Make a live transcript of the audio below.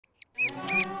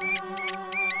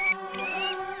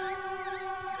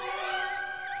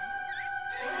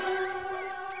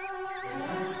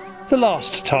The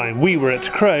last time we were at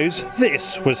Crows,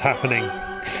 this was happening.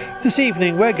 This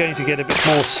evening we're going to get a bit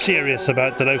more serious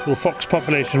about the local fox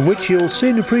population, which you'll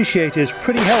soon appreciate is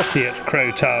pretty healthy at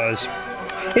Crow Towers.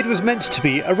 It was meant to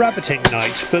be a rabbiting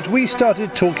night, but we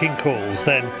started talking calls,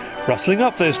 then rustling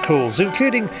up those calls,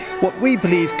 including what we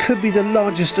believe could be the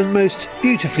largest and most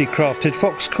beautifully crafted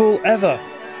fox call ever.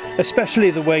 Especially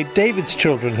the way David's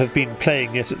children have been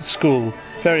playing it at school.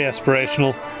 Very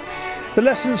aspirational. The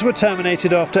lessons were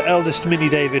terminated after eldest Mini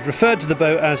David referred to the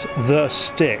bow as the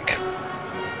stick.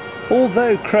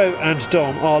 Although Crow and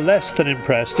Dom are less than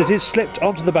impressed, it is slipped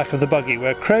onto the back of the buggy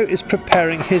where Crow is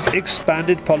preparing his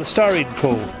expanded polystyrene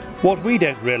call. What we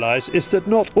don't realise is that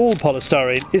not all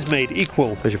polystyrene is made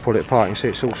equal. As you pull it apart, you can see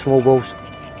it's all small balls.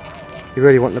 You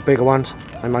really want the bigger ones,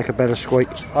 they make a better squeak.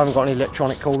 I haven't got any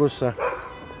electronic coolers, so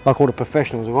like all the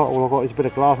professionals have got, all I've got is a bit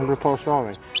of glass and a bit of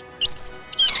polystyrene.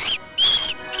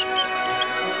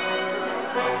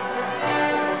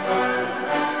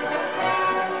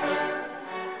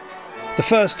 The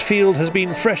first field has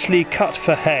been freshly cut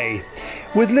for hay.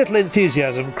 With little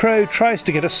enthusiasm, Crow tries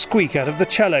to get a squeak out of the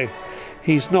cello.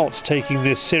 He's not taking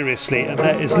this seriously and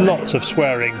there is lots of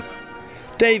swearing.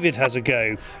 David has a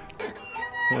go.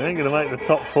 I ain't going to make the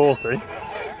top 40.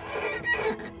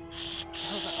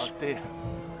 Oh dear.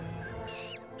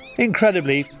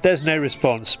 Incredibly, there's no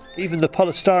response. Even the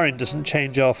polystyrene doesn't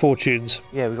change our fortunes.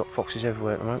 Yeah, we've got foxes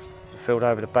everywhere at the moment. The field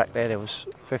over the back there was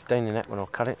 15 in that when I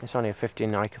cut it. It's only a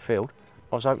 15-acre field.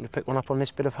 I was hoping to pick one up on this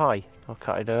bit of hay. I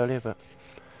cut it earlier, but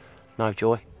no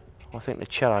joy. I think the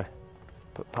cello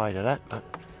put pay to that, but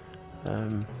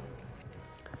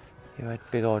you had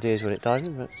big ideas with it,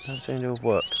 David, but don't seem to have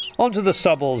worked. Onto the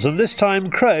stubbles, and this time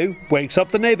Crow wakes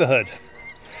up the neighbourhood.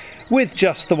 With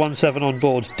just the 1.7 on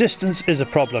board, distance is a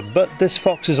problem, but this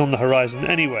fox is on the horizon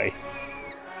anyway.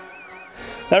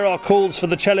 There are calls for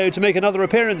the cello to make another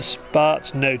appearance,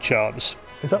 but no chance.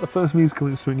 Is that the first musical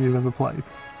instrument you've ever played?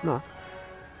 No.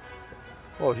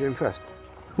 Oh, was you impressed?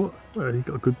 Well, you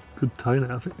got a good tone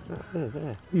out of it.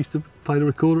 Yeah. You used to play the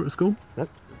recorder at school? Nope.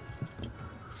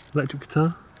 Electric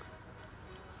guitar?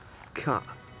 Cut.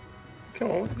 Come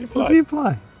on, what did you play? What did you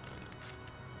play?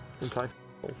 Didn't play.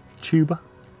 Tuba?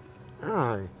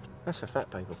 Oh, that's for fat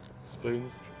people.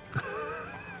 Spoons?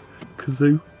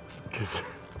 Kazoo? Kazoo.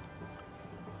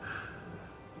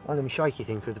 Oh, them shaky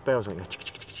thing with the bells on it.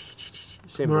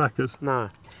 Maracas? No.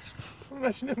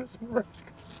 Imagine him as maracas.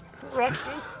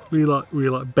 We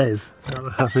like Bez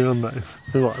having on those.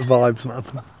 They're like vibes, man.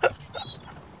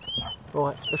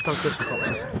 Right, let's go and twist some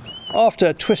foxes.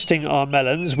 After twisting our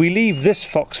melons, we leave this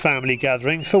fox family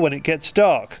gathering for when it gets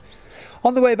dark.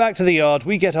 On the way back to the yard,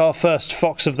 we get our first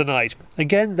fox of the night.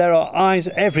 Again, there are eyes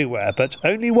everywhere, but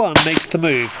only one makes the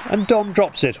move, and Dom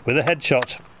drops it with a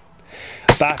headshot.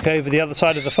 Back over the other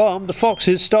side of the farm, the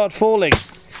foxes start falling.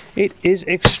 It is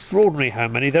extraordinary how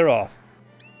many there are.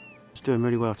 It's doing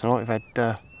really well tonight. We've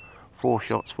had 4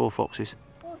 shots, 4 foxes.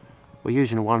 We're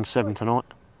using a 1.7 tonight.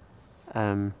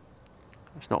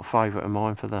 It's not a favourite of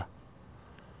mine for the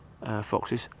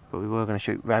foxes, but we were going to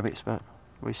shoot rabbits, but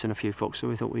we've seen a few foxes, so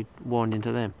we thought we'd wind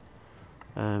into them.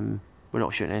 We're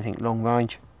not shooting anything long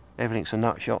range. Everything's a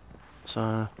nut shot,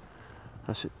 so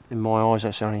that's, in my eyes,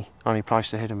 that's the only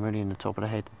place to hit them, really, in the top of the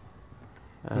head.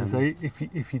 So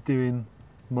if you're doing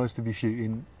most of your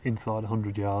shooting inside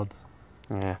 100 yards,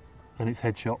 yeah, and it's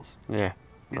headshots, yeah,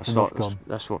 it's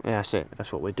that's what. Yeah, that's it.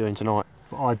 That's what we're doing tonight.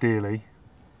 But ideally,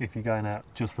 if you're going out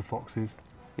just for foxes,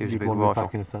 use a you'd big want to be rifle.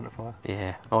 back in a centre fire.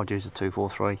 Yeah, I'd use a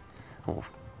 243 or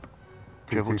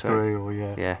 223 or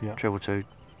yeah, 222,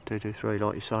 223,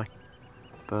 like you say.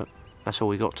 But that's all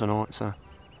we got tonight, so.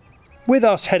 With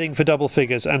us heading for double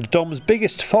figures and Dom's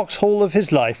biggest fox haul of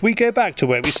his life, we go back to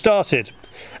where we started.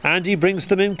 Andy brings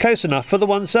them in close enough for the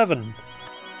 1.7.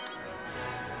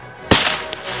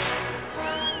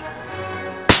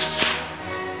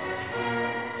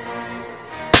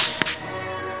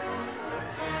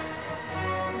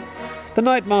 The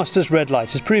Nightmaster's red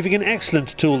light is proving an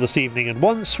excellent tool this evening, and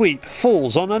one sweep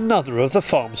falls on another of the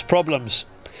farm's problems.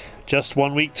 Just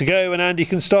 1 week to go and Andy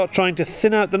can start trying to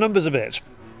thin out the numbers a bit.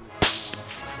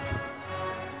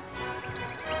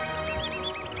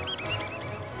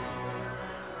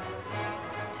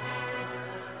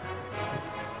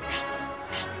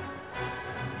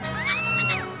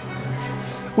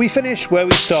 We finish where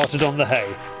we started on the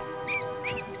hay.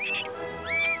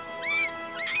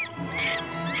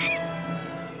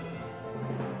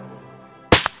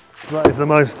 That is the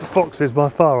most foxes by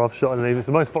far I've shot in an evening. It's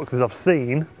the most foxes I've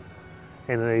seen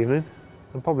in an evening,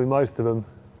 and probably most of them,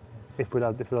 if we'd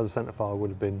had a centre fire, would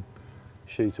have been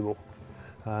shootable.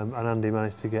 And Andy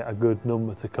managed to get a good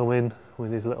number to come in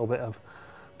with his little bit of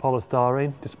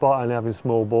polystyrene, despite only having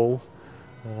small balls.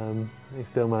 He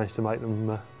still managed to make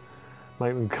them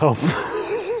come.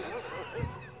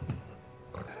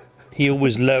 He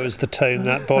always lowers the tone,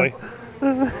 that boy.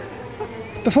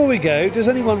 Before we go, does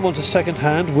anyone want a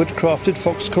second-hand wood-crafted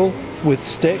fox call with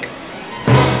stick?